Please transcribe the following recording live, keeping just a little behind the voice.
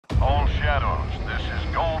All Shadows, this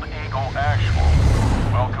is Gold Eagle Actual.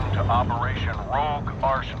 Welcome to Operation Rogue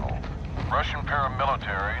Arsenal. Russian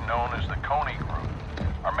paramilitary known as the Konni Group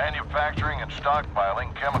are manufacturing and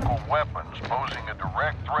stockpiling chemical weapons posing a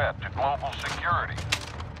direct threat to global security.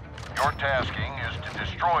 Your tasking is to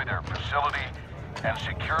destroy their facility and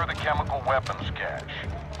secure the chemical weapons cache.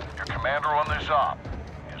 Your commander on this op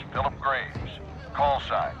is Philip Graves. Call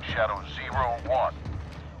sign Shadow 01.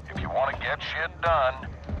 If you want to get shit done,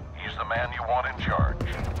 he's the man you want in charge.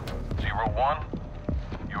 01,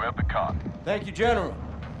 you have the con. Thank you, General.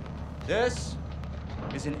 This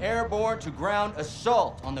is an airborne to ground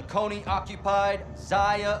assault on the Konni-occupied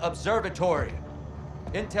Zaya Observatory.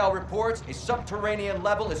 Intel reports a subterranean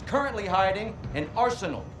level is currently hiding an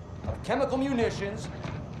arsenal of chemical munitions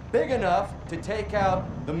big enough to take out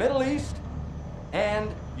the Middle East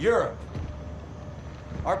and Europe.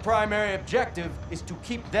 Our primary objective is to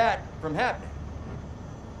keep that from happening.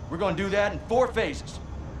 We're going to do that in 4 phases.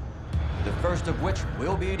 The first of which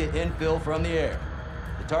will be to infill from the air.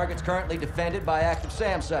 The target's currently defended by active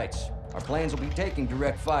SAM sites. Our planes will be taking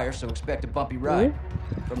direct fire, so expect a bumpy ride.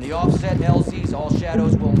 From the offset LZs, all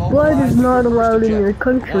Shadows will mobilize. Blood is not allowed in your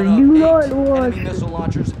country. Do not watch. Enemy missile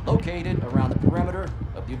launchers located around the perimeter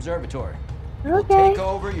of the observatory. We'll Okay. take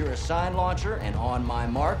over your assigned launcher and on my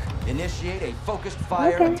mark, initiate a focused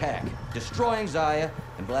fire attack, destroying Zaya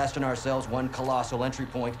and blasting ourselves one colossal entry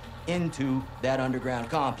point into that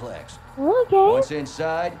underground complex. Okay. Once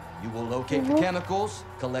inside, you will locate the chemicals,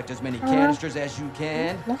 collect as many canisters as you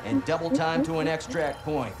can, and double time to an extract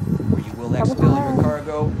point, where you will expel your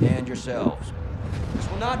cargo and yourselves. This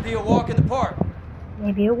will not be a walk in the park,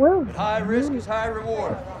 Maybe it will. but high risk is high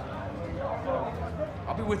reward.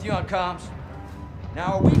 I'll be with you on comms.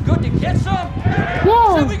 Now, are we good to get some?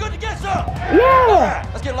 Yeah. Said we good to get some? Yeah. All right,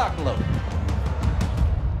 let's get locked and loaded.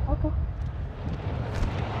 Okay.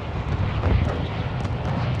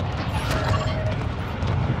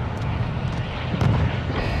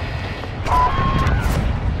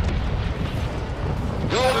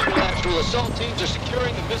 Gold Eagle Actual, assault teams are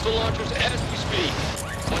securing the missile launchers as we speak.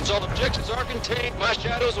 Once all objectives are contained, my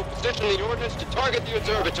Shadows will position the ordnance to target the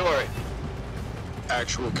observatory.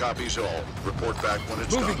 Actual copies all. Report back when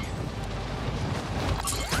it's done.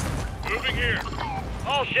 Moving here.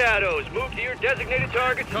 All Shadows, move to your designated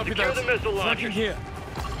targets and secure the missile launchers. Here.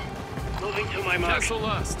 Moving to my mark. Castle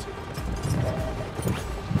last.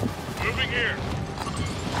 Moving here.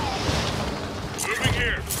 Moving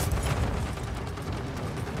here.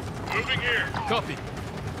 Moving here. Copy.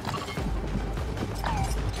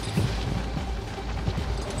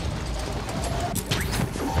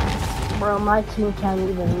 Bro, my team can't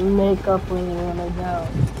even make up when you want to go.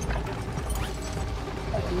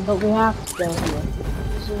 But we have to go here.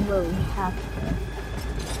 This is where we have to go.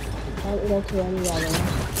 We can't go to any other one.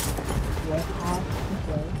 We have to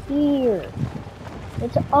go here.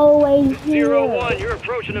 It's always here. 01, you're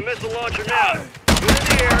approaching the missile launcher now. Move in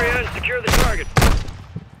the area and secure the target.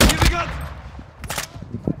 Giving up.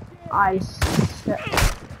 I said.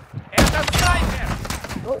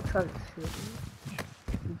 Don't try to shoot me,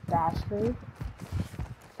 you bastard.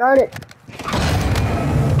 Start it.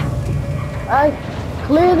 Alright,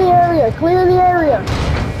 clear the area, clear the area.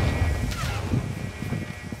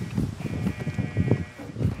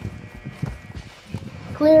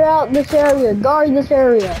 Clear out this area, guard this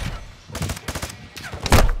area.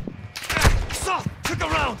 Took a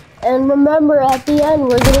round. And remember, at the end,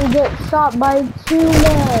 we're gonna get shot by 2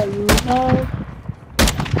 men, okay?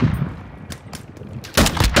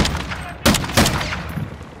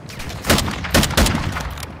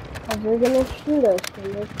 Because they're gonna shoot us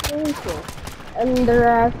from this vehicle. And they're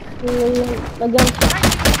actually against us.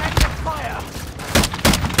 Fire.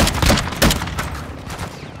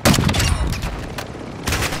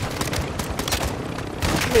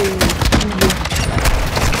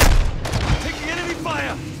 Taking enemy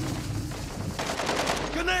fire.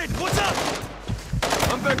 Grenade. What's up?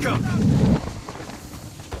 I'm back up.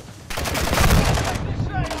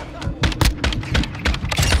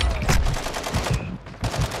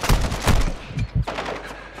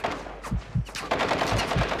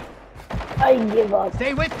 I give up.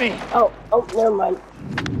 Stay with me. Oh, never mind.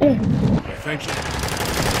 Thank you.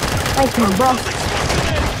 Thank you, bro.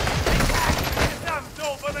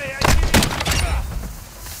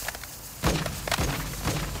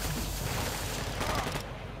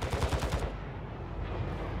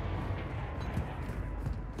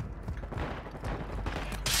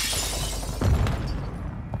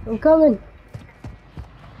 I'm coming.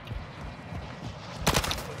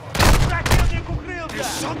 You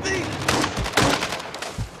shot me?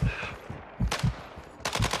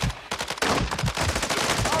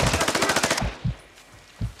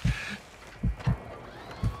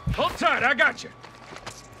 right, I got you.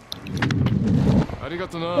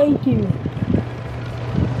 Arigato. Thank you.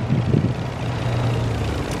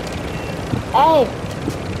 Hey!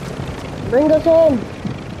 Bring us in!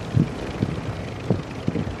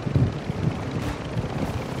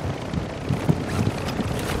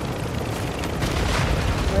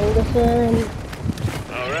 Bring us in.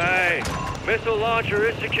 Alright. Missile launcher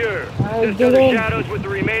is secure. Alright, Assist get other in. shadows with the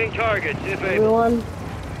remaining targets, if able.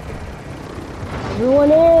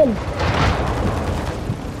 Everyone in!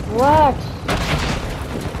 Relax!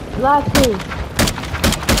 Relaxing!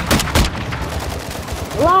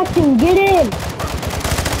 Relaxing, get in!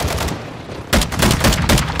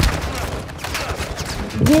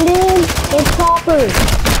 Get in, it's choppers!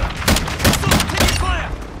 Taking fire!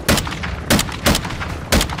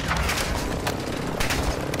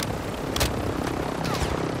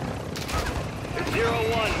 It's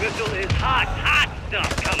 0-1. Missile is hot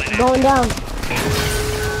stuff coming in. Going down.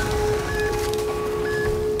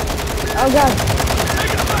 Oh god.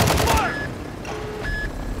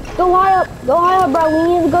 Go high up, bro. We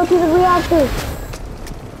need to go to the reactor.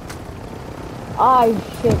 Oh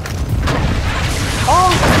shit.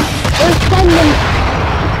 Oh,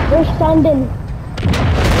 they're sending.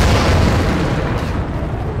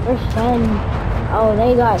 Oh,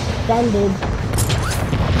 they got sended.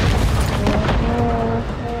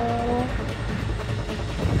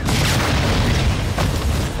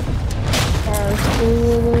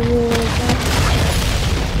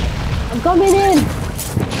 I'm coming in!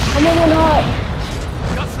 Coming in hot!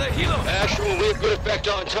 Actual, we have good effect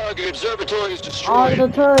on target. Observatory is On destroyed. the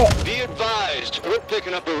turret. Be advised, we're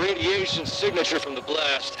picking up a radiation signature from the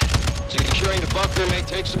blast. Securing the bunker may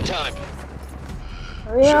take some time.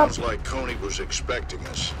 Hurry up. Sounds like Coney was expecting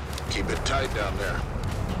us. Keep it tight down there.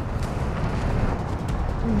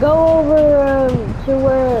 Go over to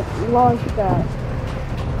where it launched at.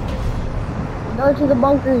 Go to the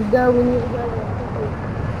bunkers, go. We need to go there quickly.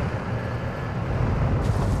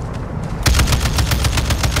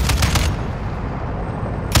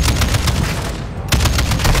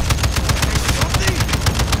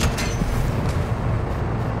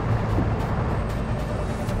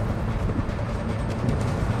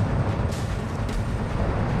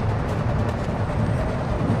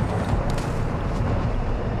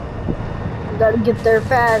 Gotta get there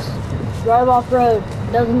fast. Drive off road.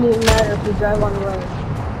 Doesn't even matter if we drive on the road.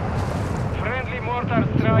 Friendly mortar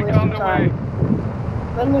strike on the way.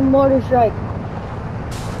 Friendly mortar strike.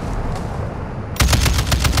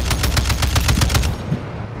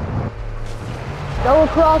 Go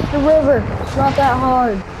across the river. It's not that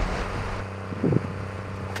hard.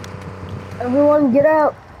 Everyone get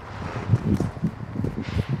out.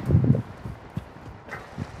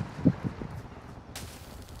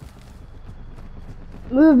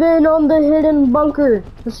 Move in on the hidden bunker.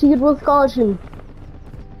 Proceed with caution.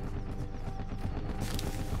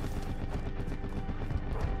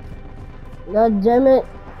 God damn it.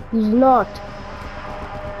 He's knocked.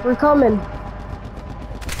 We're coming.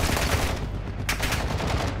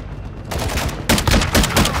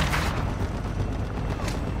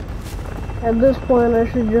 At this point, I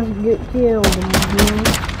should just get killed.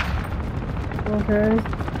 Okay.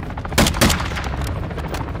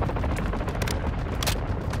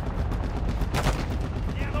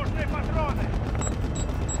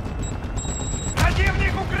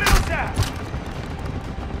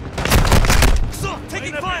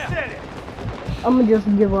 Taking fire! I'm gonna just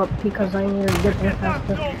give up because I need to get there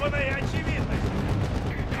faster.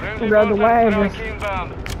 Grab the wires.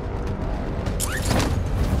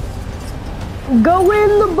 Go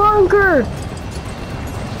in the bunker!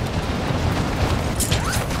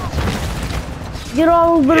 Get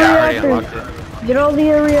all the reactors. Get all the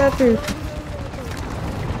reactors.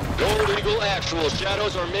 Gold Eagle actual.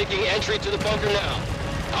 Shadows are making entry to the bunker now.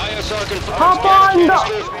 ISR confirms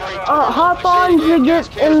Hop on to get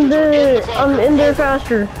in there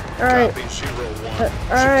faster. Alright.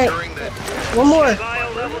 Alright. One more.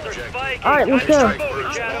 Alright, let's go.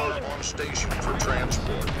 On station for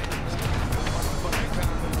transport.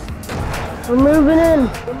 We're moving in.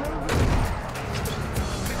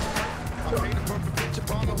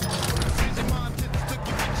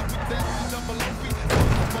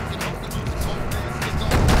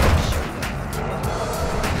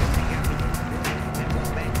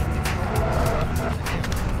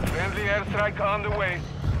 Airstrike on the way.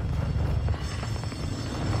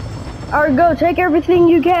 Alright, go. Take everything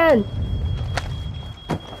you can.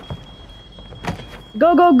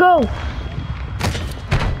 Go, go, go.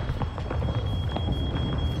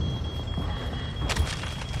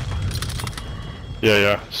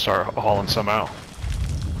 Yeah. Start hauling some out.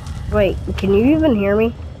 Wait, can you even hear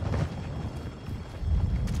me?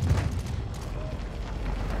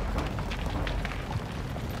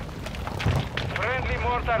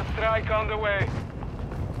 strike on the way.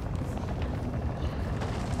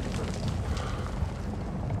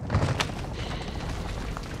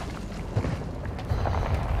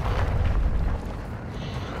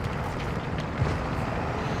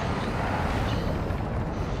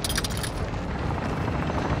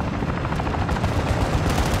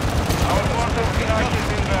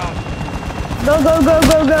 Go, go, go,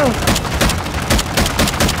 go, go.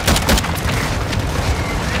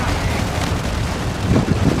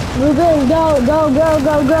 Move in, go, go, go,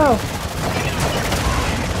 go, go.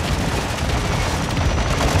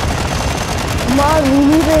 Come on, we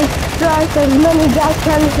need to extract as many gas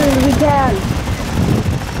canisters as we can.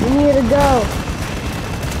 We need to go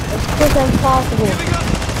as quick as possible.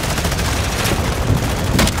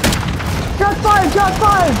 Shot fired, shot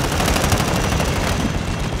fired.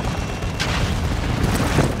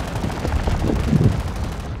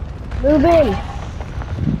 Move in.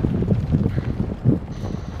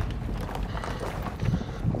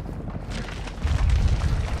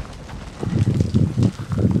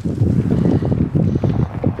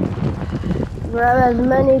 Grab as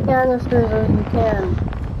many canisters as you can.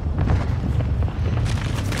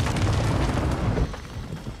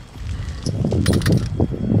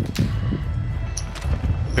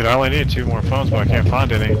 Dude, I only need 2 more phones, but I can't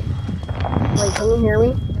find any. Wait, can you hear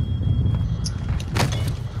me?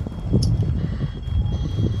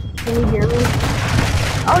 Can you hear me?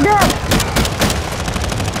 Oh, damn!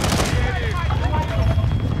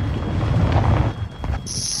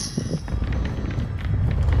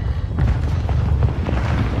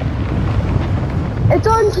 It's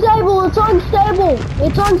unstable! It's unstable!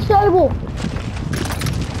 It's unstable!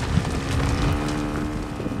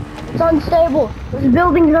 It's unstable! This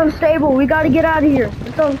building's unstable! We gotta get out of here!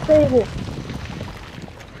 It's unstable!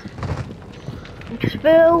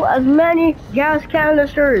 Spill as many gas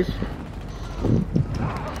canisters!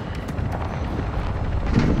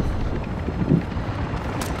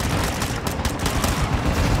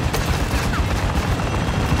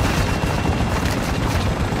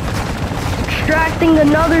 Extracting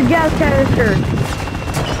another gas canister.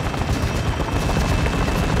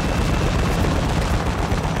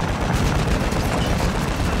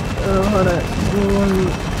 Oh, hold on.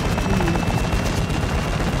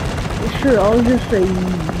 Sure, I'll just say.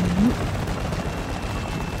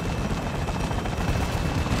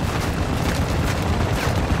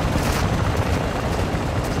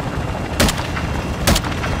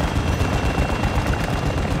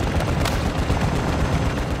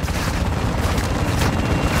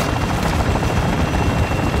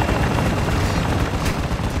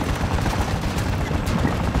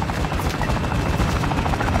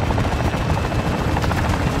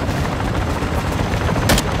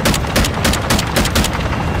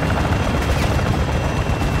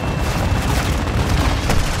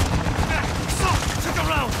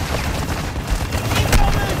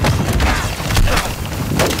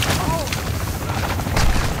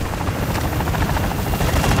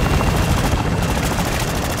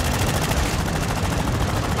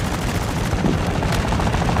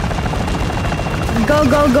 Go,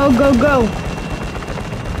 go, go, go, go.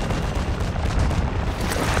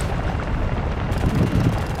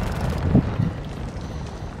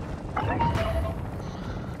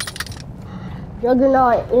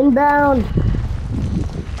 Juggernaut, inbound.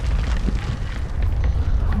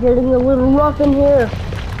 Getting a little rough in here.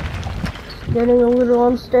 Getting a little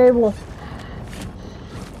unstable.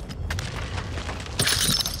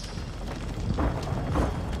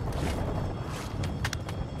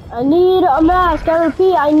 I need a mask. I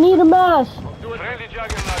repeat, I need a mask. Friendly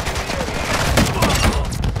Juggernaut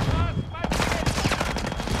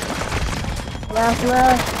Mask.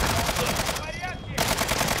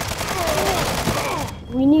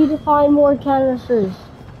 We need to find more canisters.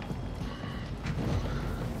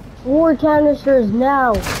 4 canisters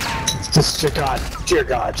now. Dear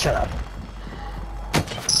God, shut up.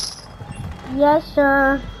 Yes,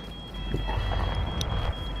 sir.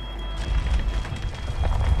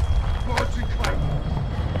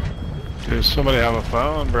 Does somebody have a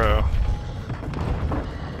phone, bro?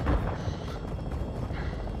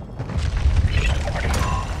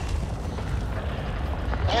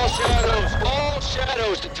 All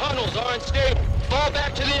shadows, the tunnels are unstable. Fall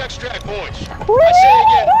back to the extract points. I say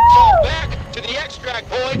again, fall back to the extract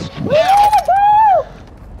points now.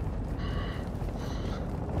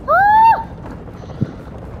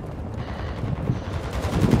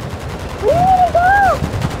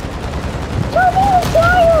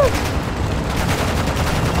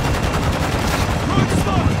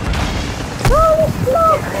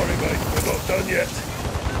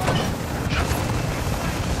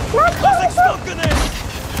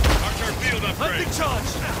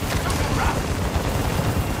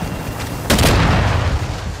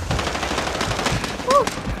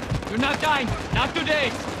 time. Not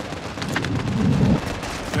today.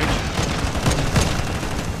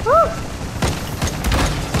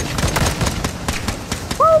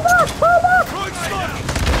 Hold up! Hold up!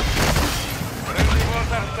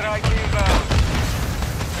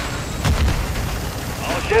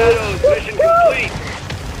 All Shadows, mission complete.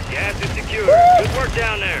 Gas is secure. Good work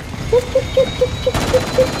down there.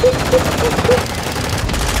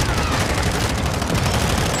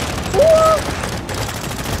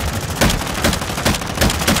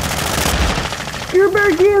 You're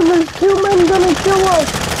back here. There's 2 men gonna kill us.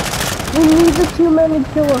 We need the 2 men to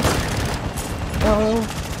kill us. Oh.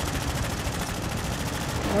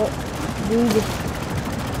 Oh, dude.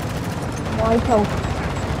 Why so?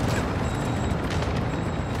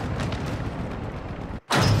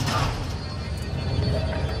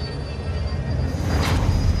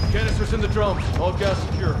 Canisters in the drums. All gas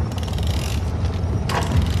secure.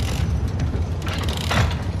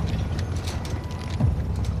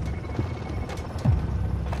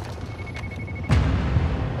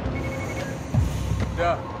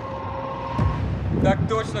 Да. Так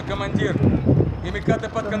точно, командир. Химикаты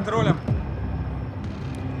под контролем.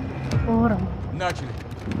 Начали.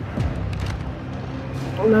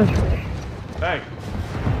 Hey.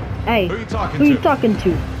 Hey. Who you talking Who to? you talking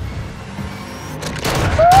to?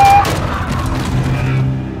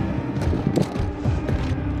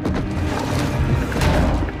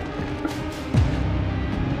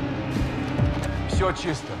 Все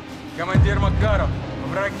чисто. Командир Макаров,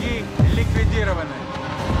 враги ликвидированы.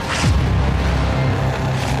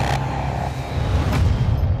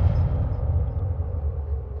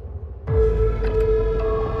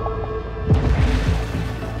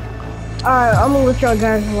 Alright, I'm gonna let y'all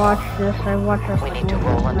guys watch this. I watch this. We need to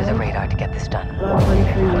roll under the radar to get this done. I'm pretty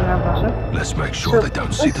sure you have also. Let's make sure they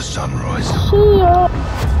don't see the sunrise. See ya!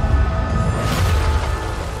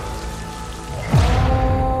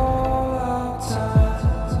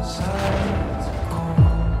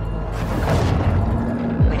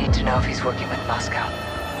 We need to know if he's working with Moscow.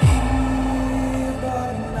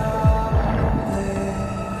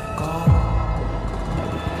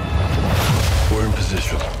 We're in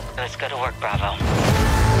position. Let's go to work, Bravo.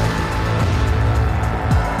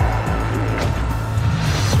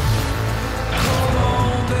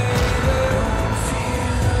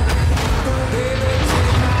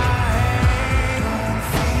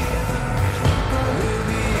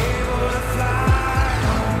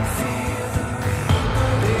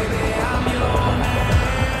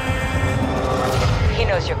 He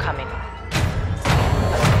knows you're coming.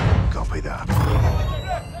 Copy that.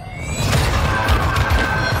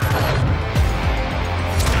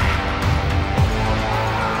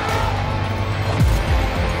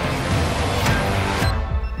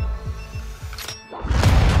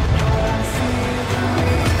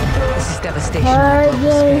 This is devastation on a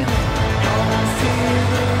global scale.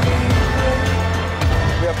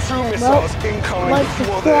 We have true missiles incoming. Like,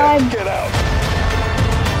 subscribe. Get out.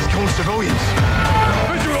 It's killing civilians.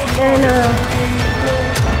 And,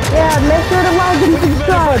 yeah, make sure to like and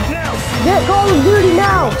subscribe. Get Call of Duty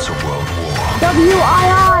now. It's a world war.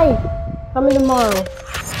 WII. Coming tomorrow.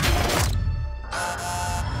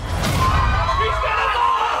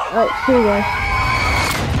 Alright, see you guys.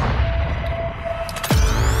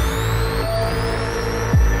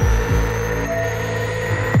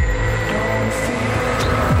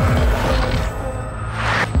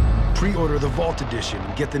 Pre-order the Vault Edition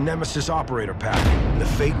and get the Nemesis Operator Pack and the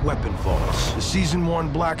Fate Weapon Vaults, the Season 1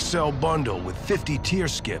 Black Cell Bundle with 50 tier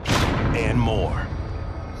skips, and more.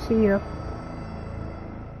 See ya.